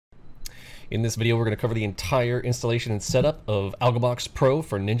In this video, we're going to cover the entire installation and setup of AlgoBox Pro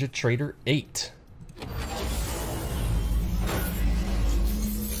for NinjaTrader 8.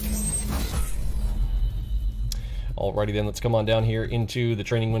 Alrighty then, let's come on down here into the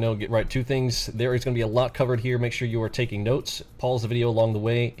training window, get right to things. There is going to be a lot covered here. Make sure you are taking notes, pause the video along the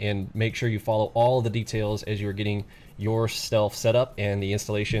way, and make sure you follow all the details as you are getting yourself set up and the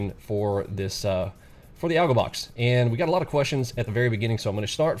installation for this for the AlgoBox. And we got a lot of questions at the very beginning, so I'm going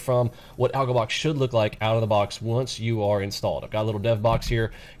to start from what AlgoBox should look like out of the box once you are installed. I've got a little dev box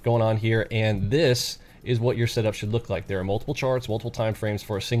here going on here, and this is what your setup should look like. There are multiple charts, multiple time frames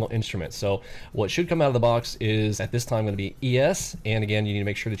for a single instrument. So what should come out of the box is at this time going to be ES, and again, you need to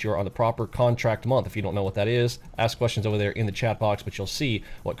make sure that you're on the proper contract month. If you don't know what that is, ask questions over there in the chat box, but you'll see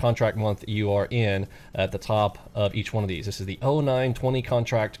what contract month you are in at the top of each one of these. This is the 0920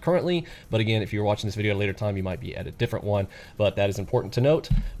 contract currently, but again, if you're watching this video at a later time, you might be at a different one, but that is important to note.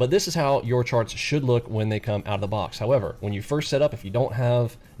 But this is how your charts should look when they come out of the box. However, when you first set up, if you don't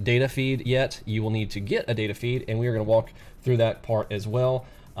have data feed yet, you will need to get a data feed, and we are going to walk through that part as well.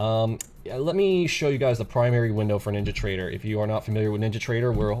 Let me show you guys the primary window for NinjaTrader. If you are not familiar with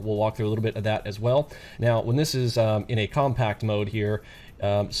NinjaTrader, we'll walk through a little bit of that as well. Now, when this is in a compact mode here,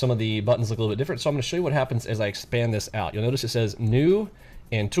 some of the buttons look a little bit different, so I'm going to show you what happens as I expand this out. You'll notice it says New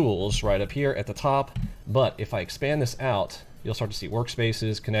and Tools right up here at the top, but if I expand this out, you'll start to see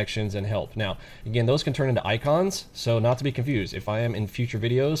workspaces, connections, and help. Now, again, those can turn into icons, so not to be confused. If I am in future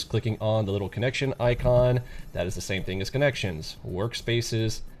videos clicking on the little connection icon, that is the same thing as connections.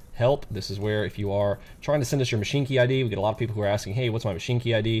 Workspaces, help, this is where if you are trying to send us your machine key ID, we get a lot of people who are asking, hey, what's my machine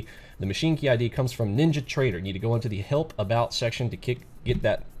key ID? The machine key ID comes from NinjaTrader. You need to go into the help about section to get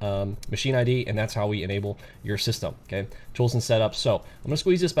that machine ID, and that's how we enable your system. Okay, tools and setup. So I'm going to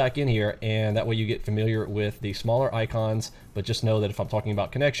squeeze this back in here, and that way you get familiar with the smaller icons, but just know that if I'm talking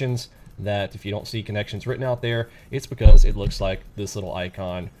about connections, that if you don't see connections written out there, it's because it looks like this little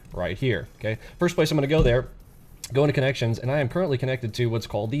icon right here. Okay, first place I'm going to go there, go into connections, and I am currently connected to what's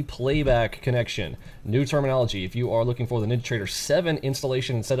called the playback connection. New terminology. If you are looking for the NinjaTrader 7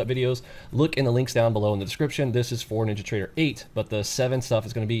 installation and setup videos, look in the links down below in the description. This is for NinjaTrader 8, but the 7 stuff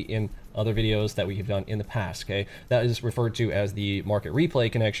is going to be in other videos that we have done in the past. Okay, that is referred to as the market replay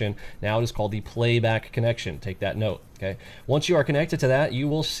connection. Now it is called the playback connection. Take that note. Okay, once you are connected to that, you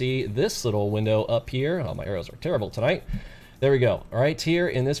will see this little window up here. Oh, my arrows are terrible tonight. There we go. All right, here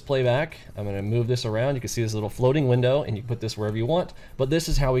in this playback, I'm going to move this around. You can see this little floating window, and you can put this wherever you want. But this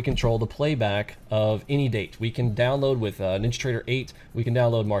is how we control the playback of any date. We can download with NinjaTrader 8. We can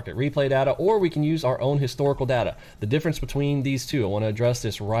download market replay data, or we can use our own historical data. The difference between these two, I want to address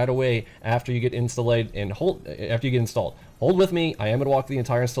this right away after you get installed and after you get installed. Hold with me. I am going to walk through the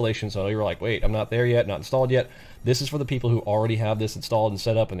entire installation, so you're like, wait, I'm not there yet, not installed yet. This is for the people who already have this installed and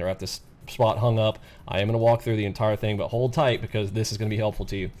set up, and they're at this spot hung up. I am going to walk through the entire thing, but hold tight because this is going to be helpful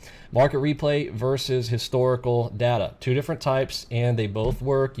to you. Market replay versus historical data. Two different types, and they both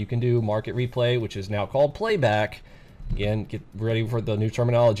work. You can do market replay, which is now called playback. Again, get ready for the new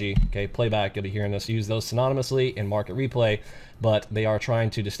terminology. Okay, playback, you'll be hearing us use those synonymously in market replay, but they are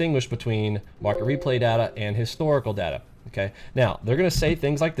trying to distinguish between market replay data and historical data. Okay, now they're going to say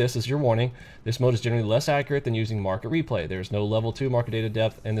things like this as your warning. This mode is generally less accurate than using market replay. There's no level 2 market data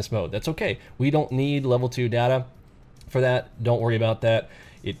depth in this mode. That's okay. We don't need level 2 data for that. Don't worry about that.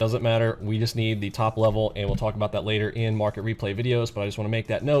 It doesn't matter. We just need the top level, and we'll talk about that later in market replay videos, but I just want to make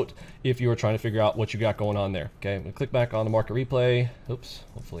that note if you are trying to figure out what you got going on there. Okay, I'm going to click back on the market replay. Oops,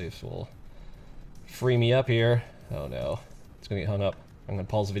 hopefully this will free me up here. Oh no, it's going to get hung up. I'm going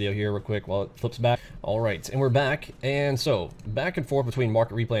to pause the video here real quick while it flips back. All right, and we're back. And so back and forth between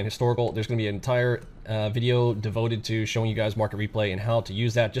market replay and historical, there's going to be an entire video devoted to showing you guys market replay and how to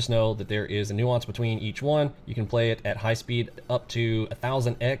use that. Just know that there is a nuance between each one. You can play it at high speed up to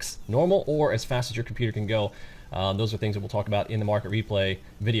 1000x normal, or as fast as your computer can go. Those are things that we'll talk about in the market replay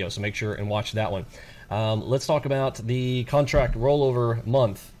video, so make sure and watch that one. Let's talk about the contract rollover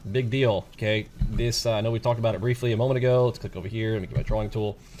month. Big deal. Okay, this I know we talked about it briefly a moment ago. Let's click over here. Let me get my drawing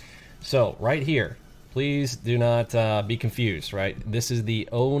tool. So right here, please do not be confused. Right, this is the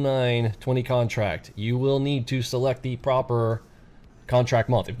 0920 contract. You will need to select the proper contract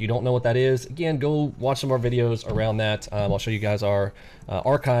month. If you don't know what that is, again, go watch some of our videos around that. I'll show you guys our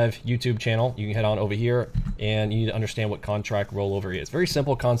archive YouTube channel. You can head on over here, and you need to understand what contract rollover is. Very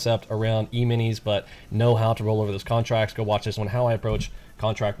simple concept around E-minis, but know how to roll over those contracts. Go watch this one. How I approach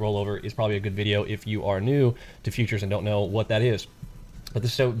contract rollover is probably a good video if you are new to futures and don't know what that is. But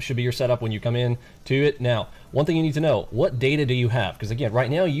this should be your setup when you come in to it. Now, one thing you need to know, what data do you have? Because again,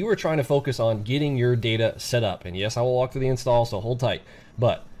 right now you are trying to focus on getting your data set up. And yes, I will walk through the install, so hold tight.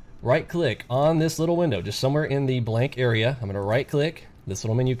 But right click on this little window, just somewhere in the blank area. I'm going to right click. This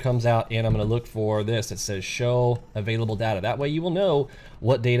little menu comes out, and I'm going to look for this that says show available data. That way you will know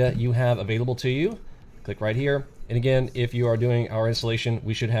what data you have available to you. Click right here. And again, if you are doing our installation,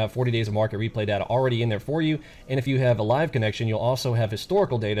 we should have 40 days of market replay data already in there for you. And if you have a live connection, you'll also have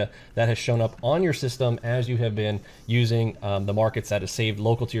historical data that has shown up on your system as you have been using the markets that is saved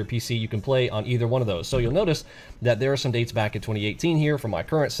local to your PC. You can play on either one of those. So you'll notice that there are some dates back in 2018 here from my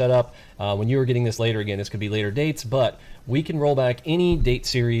current setup. When you are getting this later, again, this could be later dates, but we can roll back any date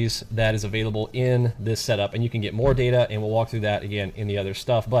series that is available in this setup, and you can get more data, and we'll walk through that again in the other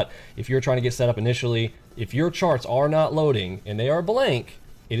stuff. But if you're trying to get set up initially, if your charts are not loading and they are blank,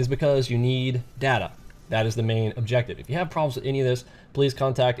 it is because you need data. That is the main objective. If you have problems with any of this, please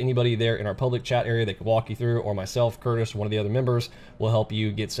contact anybody there in our public chat area that can walk you through, or myself, Curtis, one of the other members will help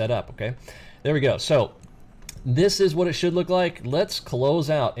you get set up, okay? There we go. So this is what it should look like. Let's close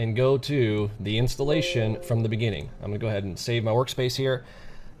out and go to the installation from the beginning. I'm gonna go ahead and save my workspace here,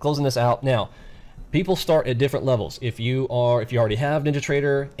 closing this out. Now, people start at different levels. If you already have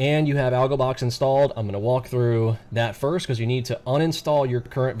NinjaTrader and you have AlgoBox installed, I'm going to walk through that first because you need to uninstall your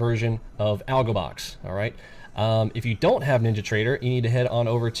current version of AlgoBox. All right. If you don't have NinjaTrader, you need to head on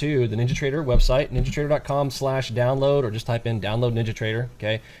over to the NinjaTrader website, ninjatrader.com/download, or just type in download NinjaTrader.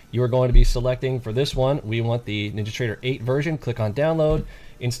 Okay. You are going to be selecting for this one. We want the NinjaTrader 8 version. Click on download.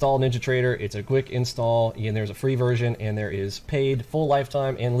 Install NinjaTrader. It's a quick install. Again, there's a free version and there is paid full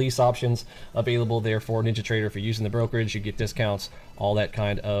lifetime and lease options available there for NinjaTrader. If you're using the brokerage, you get discounts, all that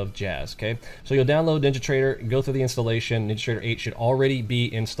kind of jazz. Okay, so you'll download NinjaTrader, go through the installation. NinjaTrader 8 should already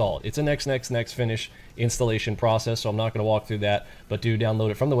be installed. It's a next finish installation process, so I'm not going to walk through that, but do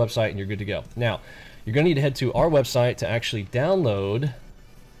download it from the website and you're good to go. Now, you're going to need to head to our website to actually download.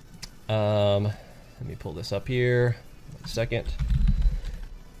 Let me pull this up here. 1 second.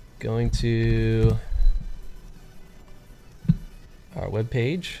 Going to our web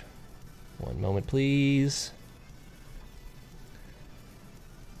page. One moment, please.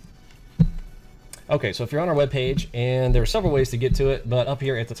 Okay, so if you're on our web page, and there are several ways to get to it, but up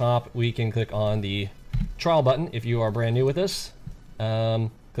here at the top, we can click on the trial button if you are brand new with us.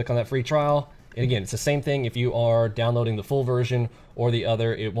 Click on that free trial. And again, it's the same thing if you are downloading the full version or the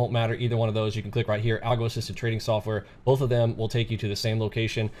other. It won't matter either one of those. You can click right here, Algo Assisted Trading Software. Both of them will take you to the same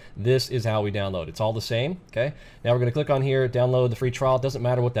location. This is how we download. It's all the same, okay? Now we're gonna click on here, download the free trial. It doesn't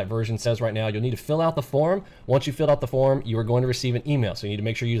matter what that version says right now. You'll need to fill out the form. Once you fill out the form, you are going to receive an email. So you need to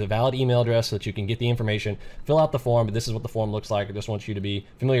make sure you use a valid email address so that you can get the information. Fill out the form, but this is what the form looks like. I just want you to be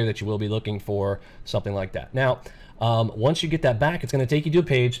familiar that you will be looking for something like that. Now, once you get that back, it's going to take you to a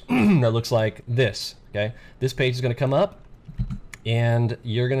page that looks like this. Okay, this page is going to come up, and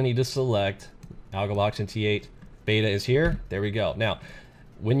you're going to need to select AlgoBox and T8. Beta is here. There we go. Now,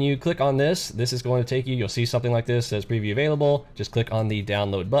 when you click on this, this is going to take you. You'll see something like this says preview available. Just click on the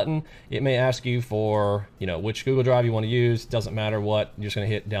download button. It may ask you for which Google Drive you want to use. Doesn't matter what. You're just going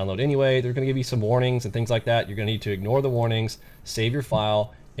to hit download anyway. They're going to give you some warnings and things like that. You're going to need to ignore the warnings, save your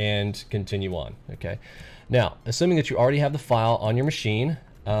file, and continue on. Okay. Now, assuming that you already have the file on your machine,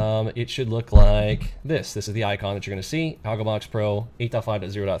 it should look like this. This is the icon that you're going to see, AlgoBox Pro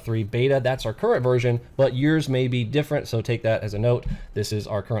 8.5.0.3 beta. That's our current version, but yours may be different, so take that as a note. This is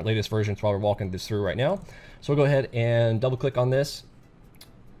our current latest version, so while we're walking this through right now. So we'll go ahead and double click on this.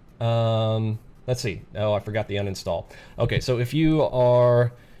 Let's see. Oh, I forgot the uninstall. Okay, so if you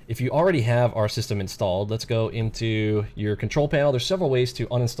already have our system installed, let's go into your control panel. There's several ways to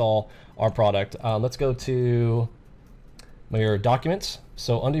uninstall our product. Let's go to your documents.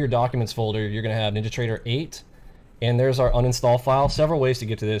 So under your documents folder, you're going to have NinjaTrader 8, and there's our uninstall file. Several ways to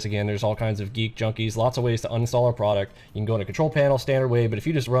get to this. Again, there's all kinds of geek junkies, lots of ways to uninstall our product. You can go into control panel, standard way, but if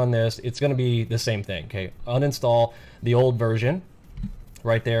you just run this, it's going to be the same thing. Okay, uninstall the old version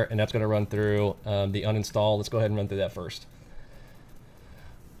right there, and that's going to run through the uninstall. Let's go ahead and run through that first.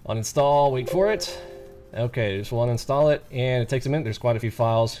 Uninstall, wait for it. Okay, just will uninstall it, and it takes a minute. There's quite a few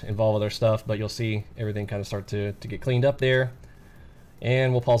files involved with our stuff, but you'll see everything kind of start to get cleaned up there.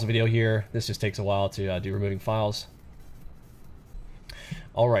 And we'll pause the video here. This just takes a while to do removing files.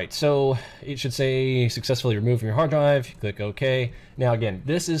 All right, so it should say successfully removed from your hard drive. You click OK. Now again,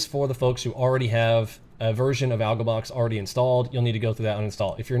 this is for the folks who already have a version of AlgoBox already installed. You'll need to go through that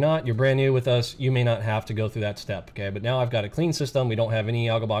uninstall. If you're not, you're brand new with us, you may not have to go through that step, okay? But now I've got a clean system. We don't have any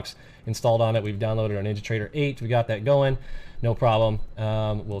AlgoBox installed on it. We've downloaded our NinjaTrader 8. We got that going, no problem.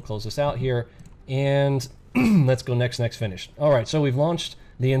 We'll close this out here, and let's go next, finish. All right, so we've launched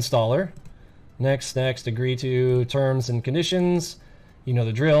the installer. Next, agree to terms and conditions. You know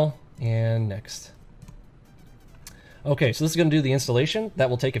the drill, and next. Okay, so this is going to do the installation. That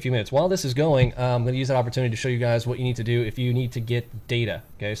will take a few minutes. While this is going, I'm going to use that opportunity to show you guys what you need to do if you need to get data.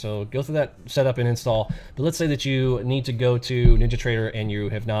 Okay, so go through that setup and install. But let's say that you need to go to NinjaTrader and you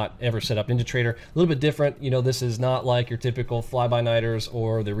have not ever set up NinjaTrader. A little bit different. You know, this is not like your typical fly-by-nighters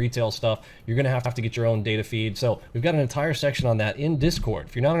or the retail stuff. You're going to have to get your own data feed. So we've got an entire section on that in Discord.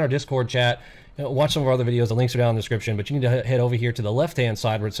 If you're not in our Discord chat, watch some of our other videos. The links are down in the description, but you need to head over here to the left-hand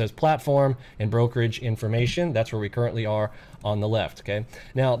side where it says platform and brokerage information. That's where we currently are on the left. Okay.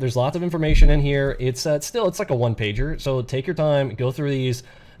 Now there's lots of information in here. It's like a one-pager. So take your time, go through these,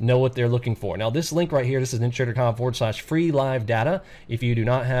 know what they're looking for. Now this link right here, this is ninjatrader.com/free live data. If you do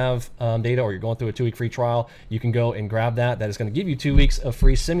not have data or you're going through a 2-week free trial, you can go and grab that. That is going to give you 2 weeks of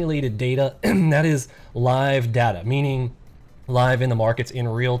free simulated data. That is live data, meaning live in the markets in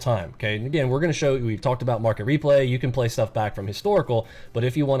real time. Okay, and again, we're going to show you, we've talked about market replay. You can play stuff back from historical, but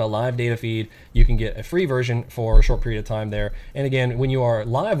if you want a live data feed, you can get a free version for a short period of time there. And again, when you are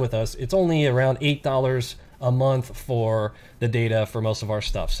live with us, it's only around $8 a month for the data for most of our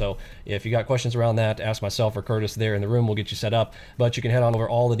stuff. So if you got questions around that, ask myself or Curtis there in the room. We'll get you set up, but you can head on over.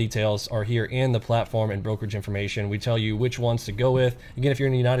 All the details are here in the platform and brokerage information. We tell you which ones to go with. Again, if you're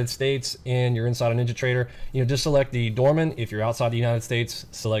in the United States and you're inside of NinjaTrader, you know, just select the Dorman. If you're outside the United States,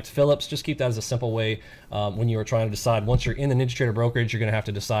 select Phillips. Just keep that as a simple way when you are trying to decide. Once you're in the NinjaTrader brokerage, you're going to have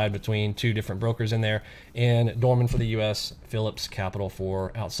to decide between 2 different brokers in there, and Dorman for the US, Phillips Capital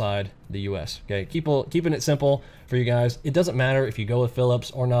for outside the US. Okay, keeping it simple for you guys. It doesn't matter if you go with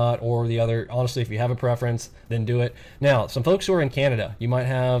Phillips or not, or the other. Honestly, if you have a preference, then do it. Now, some folks who are in Canada, you might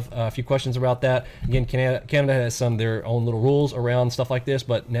have a few questions about that. Again, Canada has some of their own little rules around stuff like this,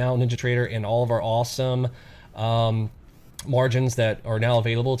 but now NinjaTrader and all of our awesome margins that are now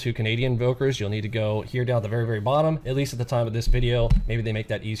available to Canadian brokers, you'll need to go here down at the very, very bottom, at least at the time of this video. Maybe they make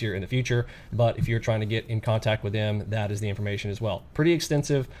that easier in the future, but if you're trying to get in contact with them, that is the information as well. Pretty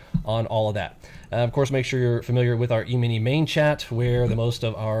extensive on all of that. Of course, make sure you're familiar with our Emini main chat, where the most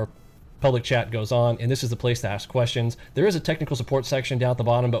of our public chat goes on, and this is the place to ask questions. There is a technical support section down at the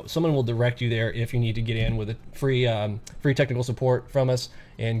bottom, but someone will direct you there if you need to get in with a free technical support from us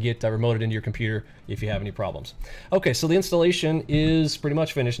and get remoted into your computer if you have any problems. Okay, so the installation is pretty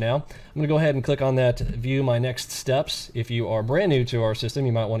much finished now. I'm going to go ahead and click on that view my next steps. If you are brand new to our system,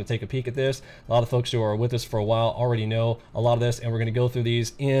 you might want to take a peek at this. A lot of folks who are with us for a while already know a lot of this, and we're going to go through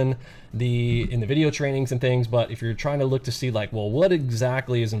these in the video trainings and things. But if you're trying to look to see like, well, what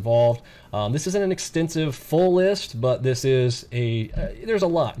exactly is involved, this isn't an extensive full list, but this is there's a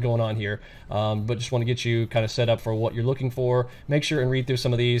lot going on here. But just want to get you kind of set up for what you're looking for. Make sure and read through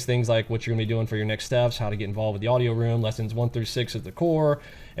some of these things, like what you're going to be doing for your next steps, how to get involved with the audio room, lessons 1 through 6 at the core,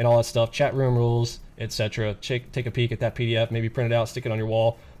 and all that stuff, chat room rules, etc. Take a peek at that PDF, maybe print it out, stick it on your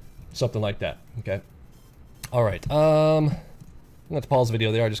wall, something like that. Okay. All right. I'm going to have to pause the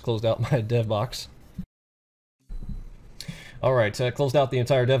video there. I just closed out my dev box. All right, closed out the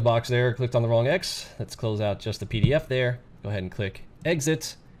entire dev box there. Clicked on the wrong X. Let's close out just the PDF there. Go ahead and click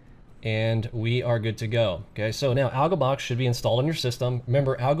exit, and we are good to go. Okay, so now AlgoBox should be installed on your system.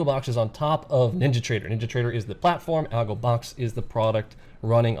 Remember, AlgoBox is on top of NinjaTrader. NinjaTrader is the platform. AlgoBox is the product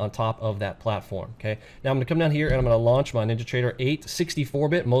running on top of that platform. Okay, now I'm going to come down here and I'm going to launch my NinjaTrader 8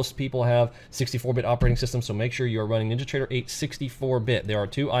 64-bit. Most people have 64-bit operating systems, so make sure you're running NinjaTrader 8 64-bit. There are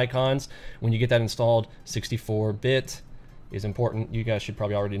 2 icons. When you get that installed, 64-bit is important. You guys should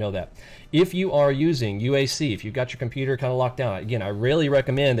probably already know that. If you are using UAC, if you've got your computer kind of locked down, again, I really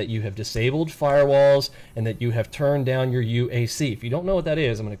recommend that you have disabled firewalls and that you have turned down your UAC. If you don't know what that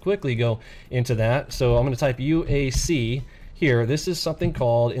is, I'm going to quickly go into that. So I'm going to type UAC here. This is something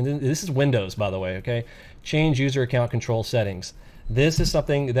called, and this is Windows, by the way, okay? Change user account control settings. This is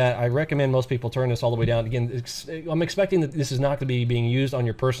something that I recommend most people turn this all the way down. Again, I'm expecting that this is not going to be being used on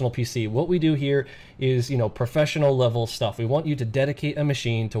your personal PC. What we do here is, you know, professional level stuff. We want you to dedicate a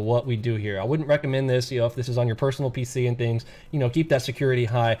machine to what we do here. I wouldn't recommend this, you know, if this is on your personal PC and things, you know, keep that security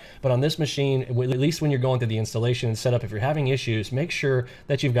high. But on this machine, at least when you're going through the installation and setup, if you're having issues, make sure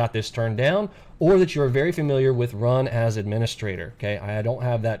that you've got this turned down, or that you're very familiar with run as administrator. Okay, I don't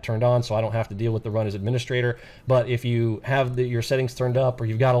have that turned on, so I don't have to deal with the run as administrator. But if you have your settings turned up, or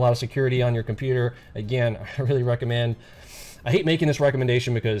you've got a lot of security on your computer, again, I really recommend. I hate making this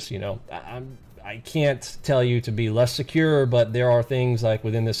recommendation because, you know, I can't tell you to be less secure, but there are things like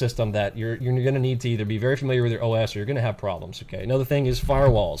within the system that you're going to need to either be very familiar with your OS or you're going to have problems. Okay, another thing is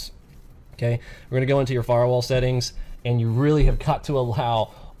firewalls. Okay, we're going to go into your firewall settings, and you really have got to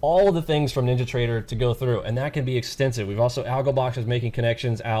allow all of the things from NinjaTrader to go through, and that can be extensive. We've also, AlgoBox is making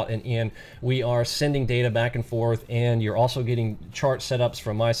connections out and in. We are sending data back and forth, and you're also getting chart setups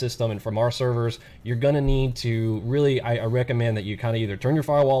from my system and from our servers. You're gonna need to really, I recommend that you kind of either turn your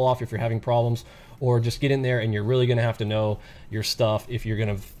firewall off if you're having problems, or just get in there, and you're really gonna have to know your stuff if you're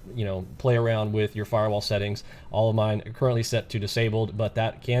gonna, you know, play around with your firewall settings. All of mine are currently set to disabled, but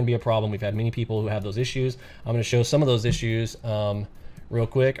that can be a problem. We've had many people who have those issues. I'm gonna show some of those issues real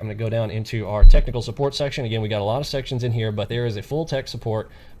quick. I'm going to go down into our technical support section. Again, we got a lot of sections in here, but there is a full tech support.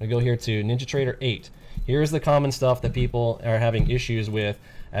 I'm going to go here to NinjaTrader 8. Here's the common stuff that people are having issues with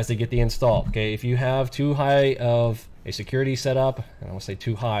as they get the install. Okay, if you have too high of a security setup, I don't want to say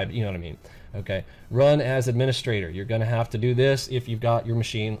too high, but you know what I mean. Okay, run as administrator. You're going to have to do this if you've got your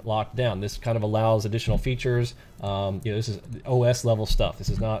machine locked down. This kind of allows additional features. You know, this is OS level stuff. This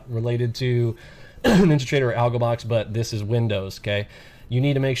is not related to NinjaTrader or AlgoBox, but this is Windows. Okay. You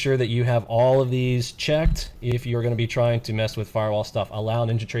need to make sure that you have all of these checked if you're going to be trying to mess with firewall stuff. Allow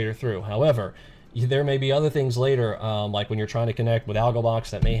NinjaTrader through. However, there may be other things later, like when you're trying to connect with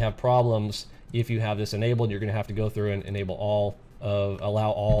AlgoBox, that may have problems. If you have this enabled, you're going to have to go through and enable all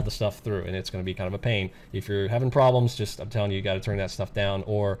allow all the stuff through, and it's going to be kind of a pain. If you're having problems, just, I'm telling you, you got to turn that stuff down,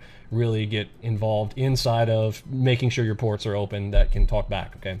 or really get involved inside of making sure your ports are open that can talk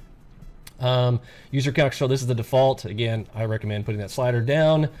back. Okay. User count control, this is the default. Again, I recommend putting that slider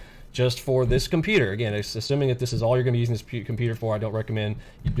down just for this computer. Again, it's assuming that this is all you're going to be using this computer for. I don't recommend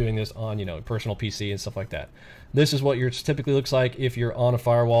you doing this on, you know, a personal PC and stuff like that. This is what yours typically looks like if you're on a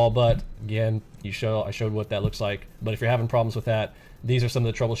firewall, but again, I showed what that looks like. But if you're having problems with that, these are some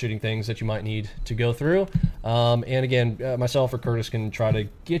of the troubleshooting things that you might need to go through. And again, myself or Curtis can try to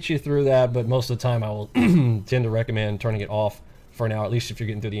get you through that, but most of the time I will tend to recommend turning it off for now, at least if you're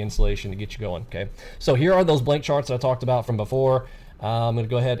getting through the installation to get you going. Okay, so here are those blank charts that I talked about from before. I'm going to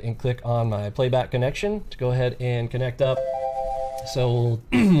go ahead and click on my playback connection to go ahead and connect up. So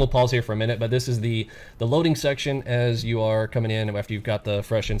we'll pause here for a minute, but this is the loading section as you are coming in, and after you've got the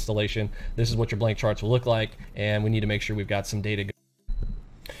fresh installation, this is what your blank charts will look like, and we need to make sure we've got some data.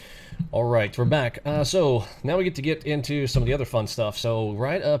 All right, we're back. So now we get into some of the other fun stuff. So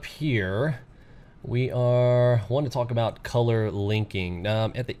right up here, we are wanting to talk about color linking.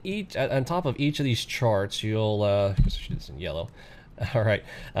 On top of each of these charts, you'll it's in yellow. All right,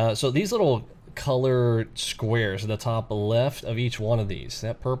 so these little color squares at the top left of each one of these,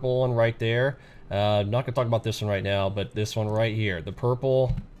 that purple one right there. I'm not gonna talk about this one right now, but this one right here, the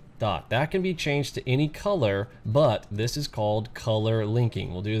purple dot, that can be changed to any color, but this is called color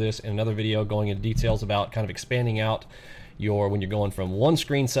linking. We'll do this in another video going into details about kind of expanding out when you're going from one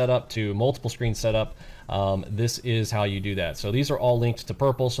screen setup to multiple screen setup. This is how you do that. So these are all linked to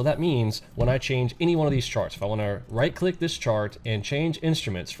purple. So that means when I change any one of these charts, if I want to right click this chart and change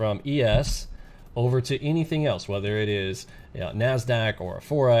instruments from ES over to anything else, whether it is NASDAQ or a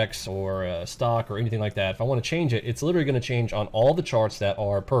Forex or a stock or anything like that, if I want to change it, it's literally going to change on all the charts that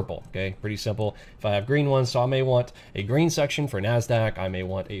are purple. Okay, pretty simple. If I have green ones, so I may want a green section for NASDAQ, I may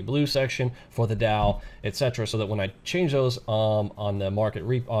want a blue section for the Dow, etc. So that when I change those on the market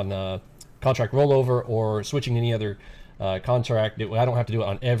contract rollover or switching to any other contract, I don't have to do it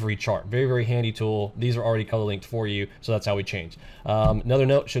on every chart. Very, very handy tool. These are already color linked for you, so that's how we change. Another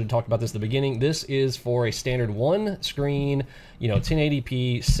note, should have talked about this at the beginning. This is for a standard one screen,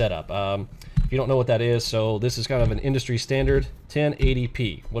 1080p setup. If you don't know what that is, so this is kind of an industry standard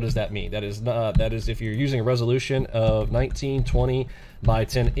 1080p. What does that mean? That is if you're using a resolution of 1920 by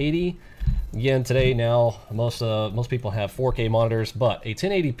 1080. Again, today now most people have 4K monitors, but a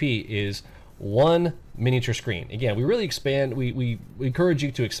 1080p is one miniature screen. Again, we really expand, we encourage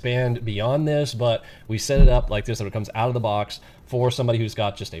you to expand beyond this, but we set it up like this so it comes out of the box for somebody who's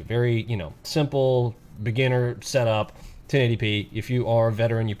got just a very simple beginner setup. 1080p. If you are a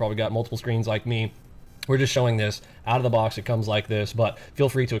veteran, you probably got multiple screens like me. We're just showing this out of the box. It comes like this, but feel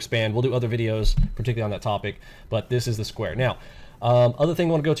free to expand. We'll do other videos particularly on that topic, but this is the square. Now, other thing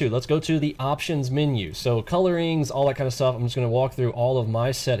I want to go to, let's go to the options menu. So colorings, all that kind of stuff. I'm just going to walk through all of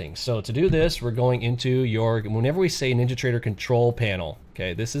my settings. So to do this, we're going into whenever we say NinjaTrader control panel,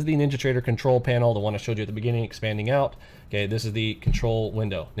 okay, this is the NinjaTrader control panel, the one I showed you at the beginning, expanding out. Okay, this is the control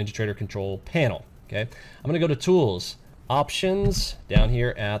window, NinjaTrader control panel. Okay, I'm going to go to tools, options down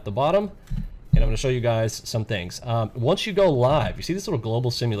here at the bottom. And I'm going to show you guys some things. Once you go live, you see this little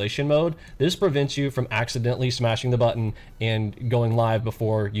global simulation mode? This prevents you from accidentally smashing the button and going live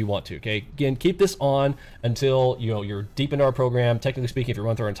before you want to. Okay, again, keep this on until you're deep into our program. Technically speaking, if you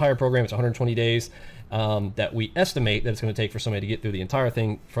run through our entire program, it's 120 days. that we estimate that it's going to take for somebody to get through the entire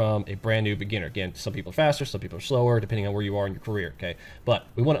thing from a brand new beginner. Again, some people are faster, some people are slower, depending on where you are in your career, okay? But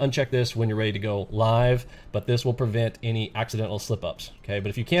we want to uncheck this when you're ready to go live, but this will prevent any accidental slip-ups, okay? But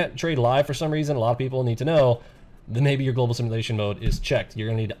if you can't trade live for some reason, a lot of people need to know, then maybe your global simulation mode is checked. You're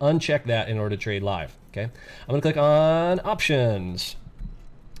going to need to uncheck that in order to trade live, okay? I'm going to click on options.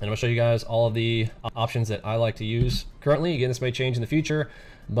 And I'm going to show you guys all of the options that I like to use currently. Again, this may change in the future,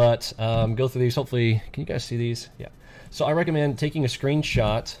 but go through these. Hopefully, can you guys see these? Yeah. So I recommend taking a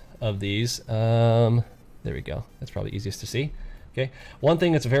screenshot of these. There we go. That's probably easiest to see. Okay. One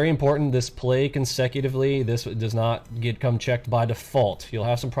thing that's very important, this play consecutively, this does not come checked by default. You'll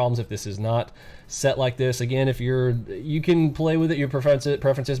have some problems if this is not set like this. Again, if you can play with it, your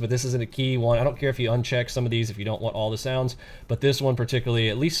preferences, but this isn't a key one. I don't care if you uncheck some of these if you don't want all the sounds, but this one particularly,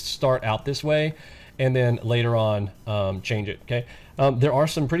 at least start out this way and then later on change it, okay? There are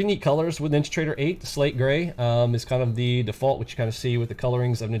some pretty neat colors with NinjaTrader 8. Slate gray is kind of the default, which you kind of see with the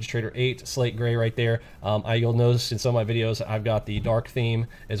colorings of NinjaTrader 8. Slate gray right there. You'll notice in some of my videos I've got the dark theme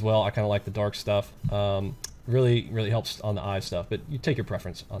as well. I kind of like the dark stuff. Really helps on the eye stuff, but you take your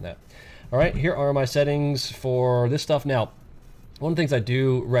preference on that. All right, here are my settings for this stuff. Now, one of the things I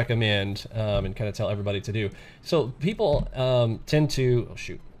do recommend and kind of tell everybody to do. So people tend to, oh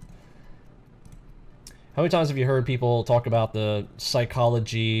shoot. How many times have you heard people talk about the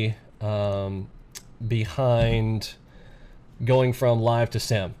psychology behind going from live to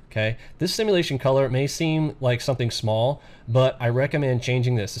sim, okay? This simulation color may seem like something small, but I recommend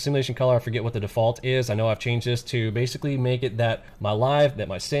changing this. The simulation color, I forget what the default is. I know I've changed this to basically make it that my live, that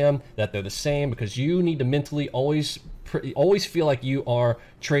my sim, that they're the same, because you need to mentally always feel like you are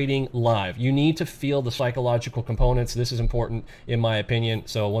trading live. You need to feel the psychological components. This is important in my opinion.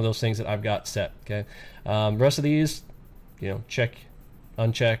 So one of those things that I've got set, okay? The rest of these, you know, check,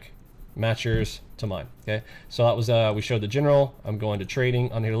 uncheck, match yours to mine, okay? So that was, we showed the general. I'm going to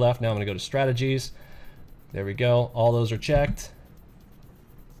trading on your left. Now I'm gonna go to strategies. There we go. All those are checked,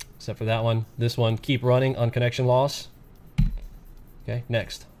 except for that one. This one, keep running on connection loss. Okay,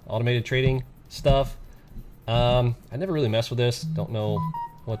 next, automated trading stuff. I never really mess with this. Don't know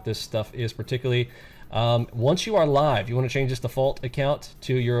what this stuff is particularly. Once you are live, you want to change this default account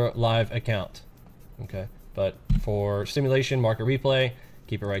to your live account. Okay, but for simulation, market replay,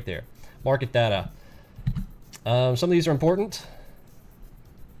 keep it right there. Market data. Some of these are important.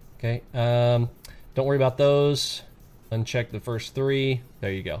 Okay, don't worry about those. Uncheck the first three.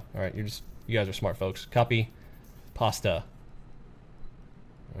 There you go. All right, you guys are smart folks. Copy, pasta.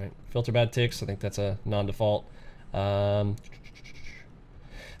 All right, filter bad ticks. I think that's a non-default.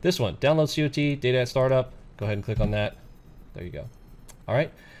 This one, download COT, data at startup. Go ahead and click on that. There you go. All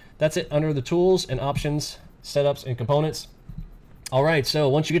right, that's it under the tools and options, setups and components. All right, so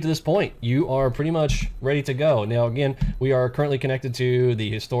once you get to this point, you are pretty much ready to go. Now, again, we are currently connected to the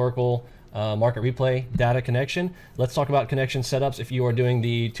historical market replay data connection. Let's talk about connection setups. If you are doing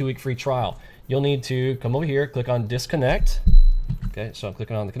the 2-week free trial, you'll need to come over here, click on disconnect. Okay, so I'm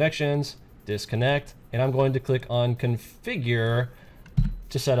clicking on the connections, disconnect, and I'm going to click on configure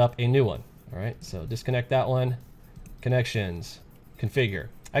to set up a new one. All right, so disconnect that one, connections, configure.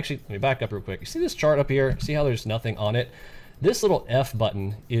 Actually, let me back up real quick. You see this chart up here? See how there's nothing on it? This little F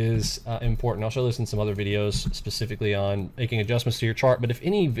button is important. I'll show this in some other videos specifically on making adjustments to your chart. But if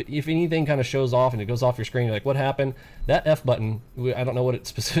anything kind of shows off and it goes off your screen, you're like, what happened? That F button, I don't know what it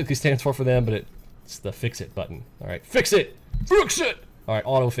specifically stands for them, but it's the fix it button. All right, fix it, fix it. All right,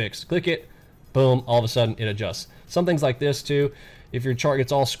 auto fix, click it, boom, all of a sudden it adjusts. Some things like this too. If your chart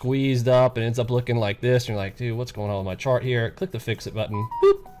gets all squeezed up and ends up looking like this, and you're like, dude, what's going on with my chart here? Click the fix it button,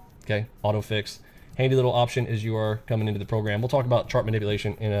 boop. Okay, auto fix. Handy little option as you are coming into the program. We'll talk about chart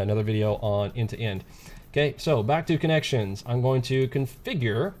manipulation in another video on end to end. Okay, so back to connections. I'm going to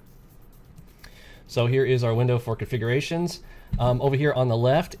configure. So here is our window for configurations. Over here on the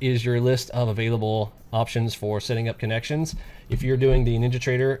left is your list of available options for setting up connections. If you're doing the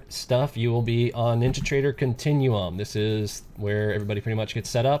NinjaTrader stuff, you will be on NinjaTrader Continuum. This is where everybody pretty much gets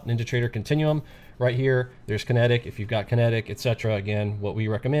set up. NinjaTrader Continuum. Right here, there's Kinetic. If you've got Kinetic, etc. Again, what we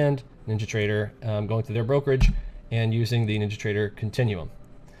recommend, NinjaTrader, going through their brokerage and using the NinjaTrader Continuum.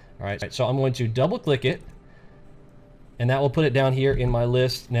 All right, so I'm going to double click it, and that will put it down here in my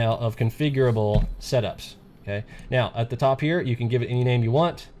list now of configurable setups. Okay, now at the top here, you can give it any name you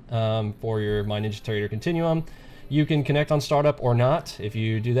want for your My NinjaTrader Continuum. You can connect on startup or not. If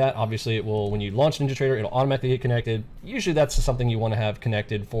you do that, obviously it will, when you launch NinjaTrader, it'll automatically get connected. Usually that's something you want to have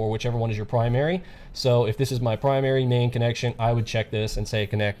connected for whichever one is your primary. So if this is my primary main connection, I would check this and say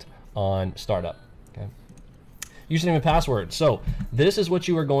connect on startup. Okay. username and password. So this is what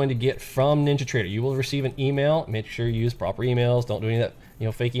you are going to get from NinjaTrader. You will receive an email. Make sure you use proper emails. Don't do any of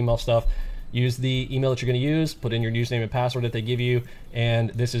that, fake email stuff. Use the email that you're going to use, put in your username and password that they give you,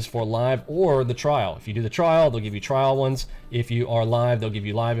 and this is for live or the trial. If you do the trial, they'll give you trial ones. If you are live, they'll give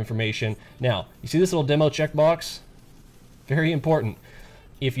you live information. Now, you see this little demo checkbox? Very important.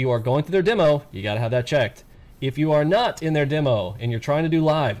 If you are going through their demo, you got to have that checked. If you are not in their demo and you're trying to do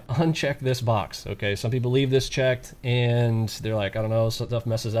live, uncheck this box, okay? Some people leave this checked and they're like, I don't know, stuff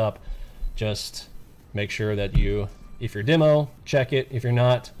messes up. Just make sure that if you're demo, check it. If you're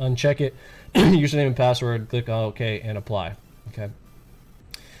not, uncheck it. Username and password, click on OK and apply. Okay.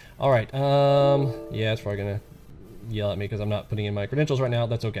 All right. Yeah, it's probably gonna yell at me because I'm not putting in my credentials right now.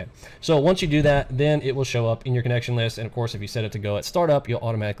 That's okay. So once you do that, then it will show up in your connection list. And of course, if you set it to go at startup, you'll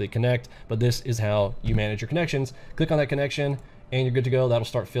automatically connect. But this is how you manage your connections. Click on that connection and you're good to go. That'll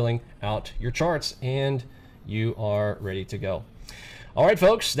start filling out your charts and you are ready to go. All right,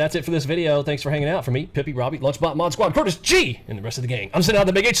 folks, that's it for this video. Thanks for hanging out. For me, Pippi, Robbie, Lunchbot, Mod Squad, Curtis, G, and the rest of the gang. I'm sitting out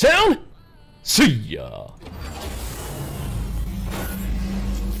in the Big H Town. See ya.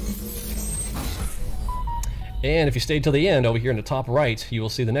 And if you stayed till the end, over here in the top right, you will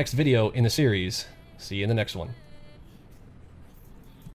see the next video in the series. See you in the next one.